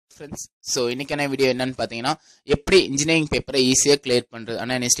Friends. So இன்னைக்கான video என்னன்னு பார்த்தீங்கன்னா, எப்படி இன்ஜினியரிங் பேப்பரை ஈஸியாக கிளியர் பண்ணுறது,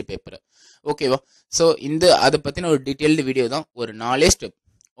 அன்என்எஸ்டி பேப்பரை. ஓகேவா? ஸோ அதை பற்றின ஒரு டீட்டெயில்டு வீடியோ தான், ஒரு 4 ஸ்டெப்.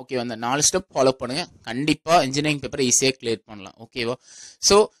 ஓகேவா? அந்த 4 ஸ்டெப் ஃபாலோ பண்ணுங்கள், கண்டிப்பாக இன்ஜினியரிங் பேப்பரை ஈஸியாக கிளியர் பண்ணலாம். ஓகேவா?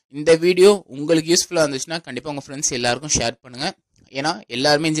 ஸோ இந்த வீடியோ உங்களுக்கு யூஸ்ஃபுல்லாக இருந்துச்சுன்னா கண்டிப்பாக உங்கள் ஃப்ரெண்ட்ஸ் எல்லாருக்கும் ஷேர் பண்ணுங்கள். ஏன்னா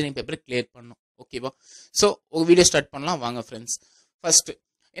எல்லாருமே இன்ஜினியரிங் பேப்பரை கிளியர் பண்ணணும். ஓகேவா? ஸோ ஒரு வீடியோ ஸ்டார்ட் பண்ணலாம் வாங்க ஃப்ரெண்ட்ஸ். ஃபர்ஸ்ட்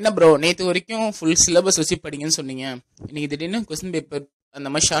என்ன ப்ரோ, நேற்று வரைக்கும் ஃபுல் சிலபஸ் வச்சு படிங்கன்னு சொன்னீங்க, இன்னைக்கு திடீர்னு கொஸ்டின் பேப்பர் அந்த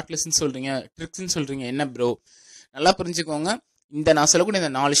மாதிரி ஷார்ட் லிஸ்ட்னு சொல்கிறீங்க, ட்ரிக்ஸ்ன்னு சொல்கிறீங்க, என்ன ப்ரோ? நல்லா புரிஞ்சுக்கோங்க. நான் சொல்லக்கூடிய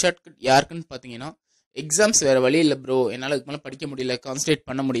இந்த 4 ஷார்ட் கட் யாருக்குன்னு பார்த்தீங்கன்னா, எக்ஸாம்ஸ் வேறு வழி இல்லை ப்ரோ, என்னால் இதுக்கு மேலே படிக்க முடியல, கான்சன்ட்ரேட்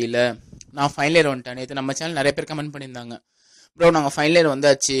பண்ண முடியல, நான் ஃபைனல் இயர் வந்துட்டேன். நேற்று நம்ம சேனல் நிறைய பேர் கமெண்ட் பண்ணியிருந்தாங்க, ப்ரோ நாங்கள் ஃபைனல் இயர்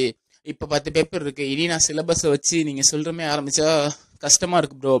வந்தாச்சு, இப்போ 10 பேப்பர் இருக்குது, இனி நான் சிலபஸை வச்சு நீங்கள் சொல்கிறமே ஆரம்பித்தா கஷ்டமாக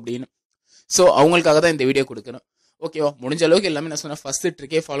இருக்குது ப்ரோ அப்படின்னு. ஸோ அவங்களுக்காக தான் இந்த வீடியோ கொடுக்குறேன். ஓகேவா? முடிஞ்ச அளவுக்கு எல்லாமே நான் சொன்னேன், ஃபஸ்ட்டு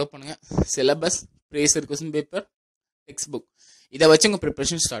ட்ரிக்கே ஃபாலோ பண்ணுங்கள். Syllabus, previous question paper, text book, இதை வச்சு உங்கள்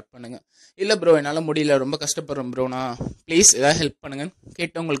ப்ரிப்ரேஷன் ஸ்டார்ட் பண்ணுங்கள். இல்லை ப்ரோ என்னால் முடியல, ரொம்ப கஷ்டப்படுறேன் ப்ரோ, நான் ப்ளீஸ் ஏதாவது ஹெல்ப் பண்ணுங்கன்னு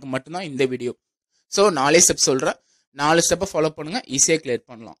கேட்டவங்களுக்கு மட்டும்தான் இந்த வீடியோ. ஸோ 4 ஸ்டெப் சொல்கிறேன், 4 ஸ்டெப்பை ஃபாலோ பண்ணுங்கள், ஈஸியாக கிளியர்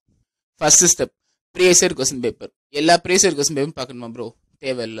பண்ணலாம். First step, previous question paper. எல்லா ப்ரீவியஸ் கொஸ்டின் பேப்பரும் பார்க்கணுமா ப்ரோ?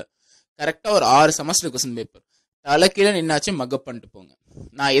 தேவையில்லை. கரெக்டாக ஒரு 6 செமஸ்டர் கொஸ்டின் பேப்பர் தலை கீழே நின்னாச்சும் மக்கப் பண்ணிட்டு போங்க.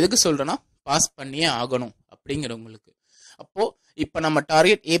 நான் எதுக்கு சொல்கிறேன்னா, பாஸ் பண்ணியே ஆகணும் அப்படிங்கிறவங்களுக்கு. அப்போது இப்போ நம்ம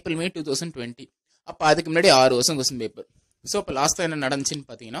டார்கெட் ஏப்ரல் மே 2020, அப்போ அதுக்கு முன்னாடி 6 வருஷம் கொஸ்டின் பேப்பர். ஸோ இப்போ லாஸ்ட்டாக என்ன நடந்துச்சுன்னு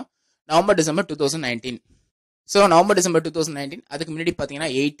பார்த்தீங்கன்னா, November December 2019. So November December 2019, அதுக்கு முன்னாடி பார்த்தீங்கன்னா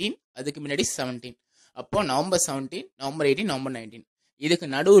 18, அதுக்கு முன்னாடி 17. அப்போது நவம்பர் 17, நவம்பர் 18, நவம்பர் 19, இதுக்கு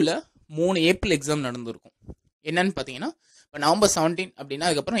நடுவில் 3 ஏப்ரல் எக்ஸாம் நடந்திருக்கும். என்னன்னு பார்த்தீங்கன்னா, இப்போ நவம்பர் 17 அப்படின்னா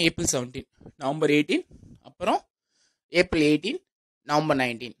அதுக்கப்புறம் ஏப்ரல் 17, நவம்பர் 18, அப்புறம் ஏப்ரல் 18, நவம்பர்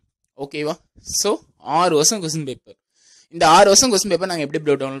 19. ஓகேவா? ஸோ 6 வருஷம் கொஸ்டின் பேப்பர். இந்த 6 வருஷம் கொஸ்டின் பேப்பர் நாங்கள் எப்படி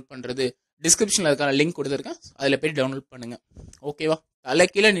ப்ரோ டவுன்லோட் பண்ணுறது? டிஸ்கிரிப்ஷனில் அதுக்கான லிங்க் கொடுத்துருக்கேன், அதில் போய் டவுன்லோட் பண்ணுங்கள். ஓகேவா? தலை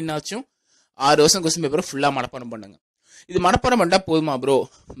கீழே நின்னாச்சும் 6 வருஷம் கொஸ்டின் பேப்பரை ஃபுல்லாக மனப்பாடம் பண்ணுங்க. இது மனப்பாடம் பண்ணால் போதுமா ப்ரோ?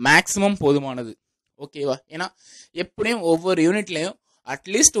 மேக்ஸிமம் போதுமானது. ஓகேவா? ஏன்னா எப்படியும் ஒவ்வொரு யூனிட்லையும்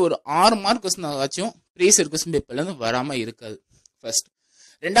அட்லீஸ்ட் ஒரு 6 மார்க் கொஸ்டின் ஆச்சும் ப்ரீவியஸ் கொஸ்டின் பேப்பர்லேருந்து வராமல் இருக்காது. ஃபர்ஸ்ட்.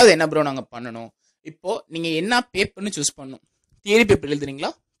 ரெண்டாவது என்ன ப்ரோ நாங்கள் பண்ணணும்? இப்போது நீங்கள் என்ன பேப்பர்னு சூஸ் பண்ணணும். Theory paper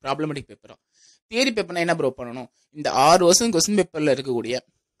எழுதுறீங்களா, problematic பேப்பரா? தியரி பேப்பர்னா என்ன ப்ரோ பண்ணணும்? இந்த 6 வருஷம் கொஸ்டின் பேப்பரில் இருக்கக்கூடிய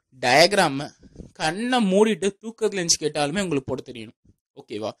டயக்ராமை கண்ணை மூடிட்டு தூக்கத்தில் இருந்துச்சு கேட்டாலுமே உங்களுக்கு போட்டு தெரியணும்.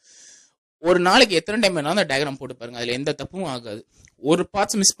 ஓகேவா? ஒரு நாளைக்கு எத்தனை டைம் வேணாலும் அந்த டயக்ராம் போட்டு பாருங்க, அதில் எந்த தப்பும் ஆகாது. ஒரு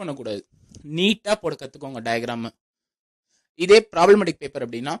பார்ட்ஸ் மிஸ் பண்ணக்கூடாது, நீட்டாக போட கற்றுக்கோங்க டயக்ராமை. இதே ப்ராப்ளமேட்டிக் பேப்பர்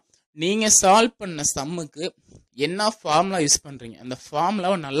அப்படின்னா, நீங்கள் சால்வ் பண்ண சம்முக்கு என்ன ஃபார்முலா யூஸ் பண்ணுறீங்க, அந்த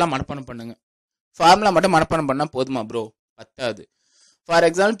ஃபார்முலாவை நல்லா மனப்பாடம் பண்ணுங்க. ஃபார்முலா மட்டும் மனப்பாடம் பண்ணால் போதுமா ப்ரோ? பத்தாது. ஃபார்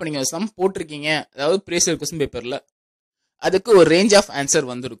எக்ஸாம்பிள் இப்போ நீங்கள் சம் போட்டிருக்கீங்க, அதாவது ப்ரீவியஸ் கொஸ்டின் பேப்பரில், அதுக்கு ஒரு ரேஞ்ச் ஆஃப் ஆன்சர்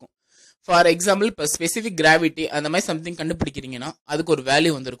வந்திருக்கும். ஃபார் எக்ஸாம்பிள் இப்போ ஸ்பெசிஃபிக் கிராவிட்டி அந்த மாதிரி சம்திங் கண்டுபிடிக்கிறீங்கன்னா அதுக்கு ஒரு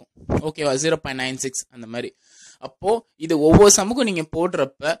வேல்யூ வந்திருக்கும். ஓகேவா? 0.96 அந்த மாதிரி. அப்போது இது ஒவ்வொரு சம்முக்கும் நீங்கள்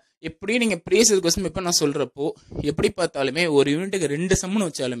போடுறப்ப, எப்படியும் நீங்கள் ப்ரீவியஸ் கொஸ்டின் பேப்பர் நான் சொல்கிறப்போ எப்படி பார்த்தாலுமே ஒரு யூனிட்டுக்கு 2 சம்னு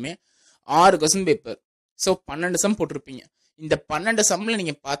வச்சாலுமே 6 கொஸ்டின் பேப்பர். ஸோ 12 சம் போட்டிருப்பீங்க. இந்த 12 சம்மில்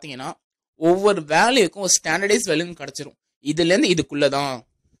நீங்கள் பார்த்தீங்கன்னா ஒவ்வொரு வேல்யூக்கும் ஒரு ஸ்டாண்டர்டைஸ் வேல்யூன்னு கிடச்சிரும். இதுலேருந்து இதுக்குள்ளே தான்.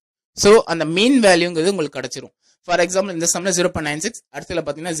 ஸோ அந்த மீன் வேல்யூங்கிறது உங்களுக்கு கிடச்சிரும். ஃபார் எக்ஸாம்பிள் இந்த சம்மில் 0.96, அடுத்ததில்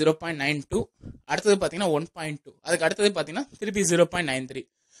பார்த்தீங்கன்னா 0.92, அடுத்தது பார்த்தீங்கன்னா 1.2, அதுக்கு அடுத்தது பார்த்தீங்கன்னா திருப்பி 0.93.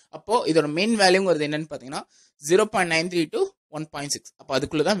 அப்போது இதோட மெயின் வேல்யூங்கிறது என்னன்னு பார்த்தீங்கன்னா 0.93 to 1.6. அப்போ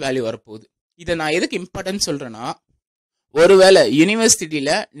அதுக்குள்ளே தான் வேல்யூ வரப்போகுது. இதை நான் எதுக்கு இம்பார்ட்டன்ட் சொல்கிறேன்னா, ஒருவேளை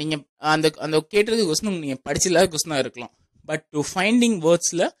யூனிவர்சிட்டியில் நீங்கள் அந்த கேட்டிருக்க கொஸ்டின் நீங்கள் படிச்சில்லாத கொஸ்டினாக இருக்கலாம், பட் டு ஃபைண்டிங்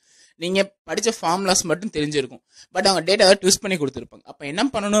வேர்ட்ஸில் நீங்கள் படித்த ஃபார்முலாஸ் மட்டும் தெரிஞ்சிருக்கும். பட் அவங்க டேட்டாவை ட்விஸ்ட் பண்ணி கொடுத்துருப்பாங்க. அப்போ என்ன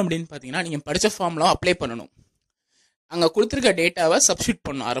பண்ணணும் அப்படின்னு பார்த்தீங்கன்னா, நீங்கள் படித்த ஃபார்முலாவை அப்ளை பண்ணணும், அங்கே கொடுத்துருக்க டேட்டாவை சப்ஸ்டியூட்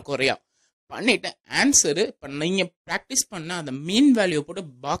பண்ணணும் அரைக்குறையா பண்ணிவிட்டு ஆன்சரு இப்போ நீங்கள் ப்ராக்டிஸ் பண்ண அந்த மீன் வேல்யூவை போட்டு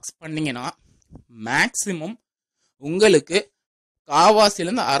பாக்ஸ் பண்ணிங்கன்னா மேக்ஸிமம் உங்களுக்கு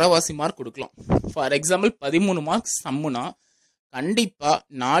காவாசிலேருந்து அரைவாசி மார்க் கொடுக்கலாம். ஃபார் எக்ஸாம்பிள் 13 மார்க்ஸ் சம்முனா கண்டிப்பாக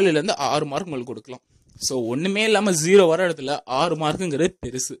 4லேருந்து 6 மார்க் உங்களுக்கு கொடுக்கலாம். ஸோ ஒன்றுமே இல்லாமல் 0 வர இடத்துல 6 மார்க்குங்கிறது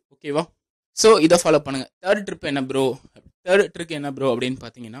பெருசு. ஓகேவா? ஸோ இதை ஃபாலோ பண்ணுங்கள். தேர்ட் ட்ரிக் என்ன ப்ரோ அப்படின்னு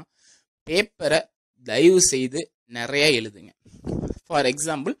பார்த்தீங்கன்னா, பேப்பரை தயவு செய்து நிறையா எழுதுங்க. ஃபார்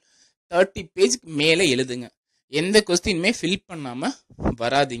எக்ஸாம்பிள் 30 பேஜுக்கு மேலே எழுதுங்க. எந்த கொஸ்டினுமே ஃபில் பண்ணாமல்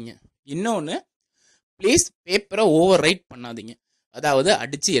வராதிங்க. இன்னொன்று, ப்ளீஸ் பேப்பரை ஓவர் ரைட் பண்ணாதீங்க, அதாவது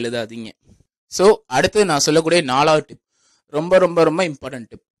அடித்து எழுதாதீங்க. ஸோ அடுத்து நான் சொல்லக்கூடிய 4வது டிப் ரொம்ப ரொம்ப ரொம்ப இம்பார்ட்டன்ட்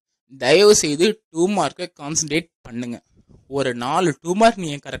டிப். தயவு செய்து 2 மார்க்கை கான்சன்ட்ரேட் பண்ணுங்க. ஒரு 4 2 மார்க்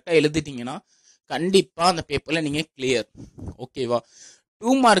நீங்கள் கரெக்டாக எழுதிட்டீங்கன்னா கண்டிப்பாக அந்த பேப்பரில் நீங்கள் கிளியர். ஓகேவா?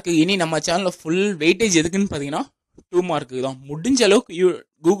 2 மார்க்கு இனி நம்ம சேனலில் ஃபுல் வெயிட்டேஜ் எதுக்குன்னு பார்த்தீங்கன்னா 2 மார்க்கு தான். முடிஞ்ச அளவுக்கு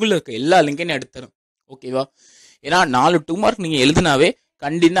கூகுளில் இருக்க எல்லா லிங்கையும் எடுத்துறேன். ஓகேவா? ஏன்னா 4 2 மார்க் நீங்கள் எழுதினாவே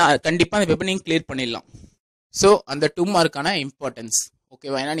கண்டிப்பாக அந்த பேப்பர் நீங்கள் கிளியர் பண்ணிடலாம். ஸோ அந்த 2 மார்க்கான இம்பார்ட்டன்ஸ்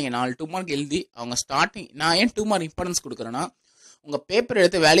ஓகேவா. ஏன்னா நீங்கள் 4 2 மார்க் எழுதி அவங்க ஸ்டார்டிங், நான் ஏன் 2 மார்க் இம்பார்ட்டன்ஸ் கொடுக்குறேன்னா, உங்கள் பேப்பர்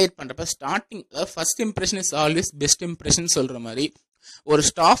எடுத்து வேலிடேட் பண்ணுறப்ப ஸ்டார்டிங், அதாவது first impression is always best impression சொல்கிற மாதிரி ஒரு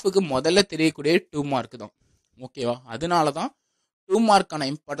ஸ்டாஃபுக்கு முதல்ல தெரியக்கூடிய 2 மார்க் தான் ஓகேவா. அதனால தான் 2 மார்க்கான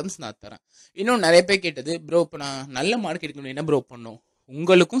இம்பார்ட்டன்ஸ் நான் தரேன். இன்னும் நிறைய பேர் கேட்டது, ப்ரோ இப்போ நான் நல்ல மார்க் எடுக்கணும் என்ன ப்ரோ பண்ணும்,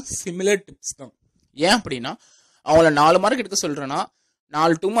 உங்களுக்கும் சிமிலர் டிப்ஸ் தான். ஏன் அப்படின்னா, அவங்கள 4 மார்க் எடுக்க சொல்கிறேன்னா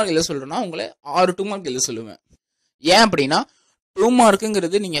 4 2 மார்க் எழுத சொல்கிறேன்னா உங்களை 6 2 மார்க் எழுத சொல்லுவேன். ஏன் அப்படின்னா 2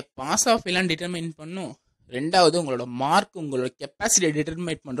 மார்க்குங்கிறது நீங்கள் பாஸ் ஆஃப் எல்லாம் டிட்டர்மைன் பண்ணும். ரெண்டாவது உங்களோட மார்க், உங்களோட கெப்பாசிட்டியை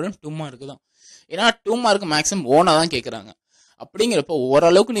டிட்டர்மைன் பண்ணுறது 2 மார்க்கு தான். ஏன்னா 2 மார்க் மேக்ஸிமம் ஓனாக தான் கேட்குறாங்க. அப்படிங்கிறப்போ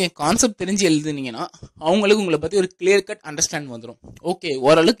ஓரளவுக்கு நீங்கள் கான்செப்ட் தெரிஞ்சு எழுதுனீங்கன்னா அவங்களுக்கு உங்களை பற்றி ஒரு கிளியர் கட் அண்டர்ஸ்டாண்ட் வந்துடும். ஓகே,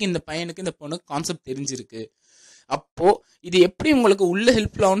 ஓரளவுக்கு இந்த பையனுக்கு இந்த பொண்ணுக்கு கான்செப்ட் தெரிஞ்சிருக்கு. அப்போது இது எப்படி உங்களுக்கு உள்ள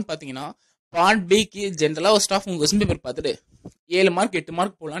ஹெல்ப்ஃபுல்லாகும்னு பார்த்தீங்கன்னா, பார்ட் பிக்கு ஜென்ரலாக ஒரு ஸ்டாஃப் உங்கள் கொஸ்டின் பேப்பர் பார்த்துட்டு 7 மார்க் 8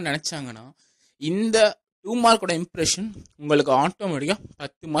 மார்க் போகலான்னு நினச்சாங்கன்னா, இந்த 2 மார்க்கோட இம்ப்ரெஷன் உங்களுக்கு ஆட்டோமேட்டிக்காக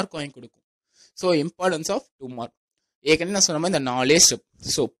 10 மார்க் வாங்கி கொடுக்கும். ஸோ இம்பார்ட்டன்ஸ் ஆஃப் 2 மார்க் ஏற்கனவே நான் சொன்ன மாதிரி இந்த 4 ஸ்டெப்.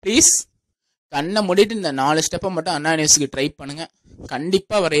 ஸோ ப்ளீஸ் கண்ணை மூடிட்டு இந்த 4 ஸ்டெப்பை மட்டும் அண்ணா யூனிவர்சிட்டிக்கு ட்ரை பண்ணுங்கள்.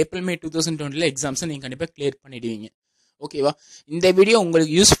 கண்டிப்பாக வர April May 2020 எக்ஸாம்ஸை நீங்கள் கண்டிப்பாக கிளியர் பண்ணிடுவீங்க ஓகேவா. இந்த வீடியோ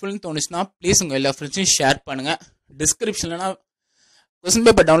உங்களுக்கு யூஸ்ஃபுல்னு தோணுச்சுன்னா ப்ளீஸ் உங்கள் எல்லா ஃப்ரெண்ட்ஸையும் ஷேர் பண்ணுங்கள். டிஸ்கிரிப்ஷனில் நான் கொஸ்டின்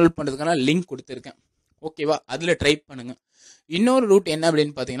பேப்பர் டவுன்லோட் பண்ணுறதுக்கான லிங்க் கொடுத்துருக்கேன் ஓகேவா, அதில் ட்ரை பண்ணுங்கள். இன்னொரு ரூட் என்ன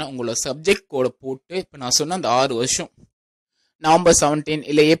அப்படின்னு பார்த்தீங்கன்னா, உங்களோட சப்ஜெக்ட் கோடை போட்டு இப்போ நான் சொன்ன அந்த 6 வருஷம் November 17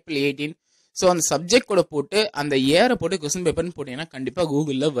 இல்லை April 18, ஸோ அந்த சப்ஜெக்ட் கோடை போட்டு அந்த இயரை போட்டு கொஸ்டின் பேப்பர்னு போட்டிங்கன்னா கண்டிப்பாக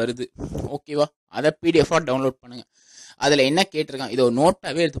கூகுளில் வருது ஓகேவா. அதை PDF-ஆக டவுன்லோட் பண்ணுங்கள். அதில் என்ன கேட்டிருக்கான் இதை ஒரு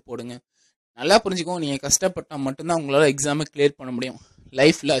நோட்டாகவே எடுத்து போடுங்க. நல்லா புரிஞ்சுக்கோங்க, நீங்கள் கஷ்டப்பட்டால் மட்டும்தான் உங்களால் எக்ஸாமை கிளியர் பண்ண முடியும்,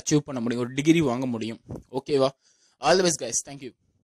 லைஃப்பில் அச்சீவ் பண்ண முடியும், ஒரு டிகிரி வாங்க முடியும் ஓகேவா. All the best guys, thank you.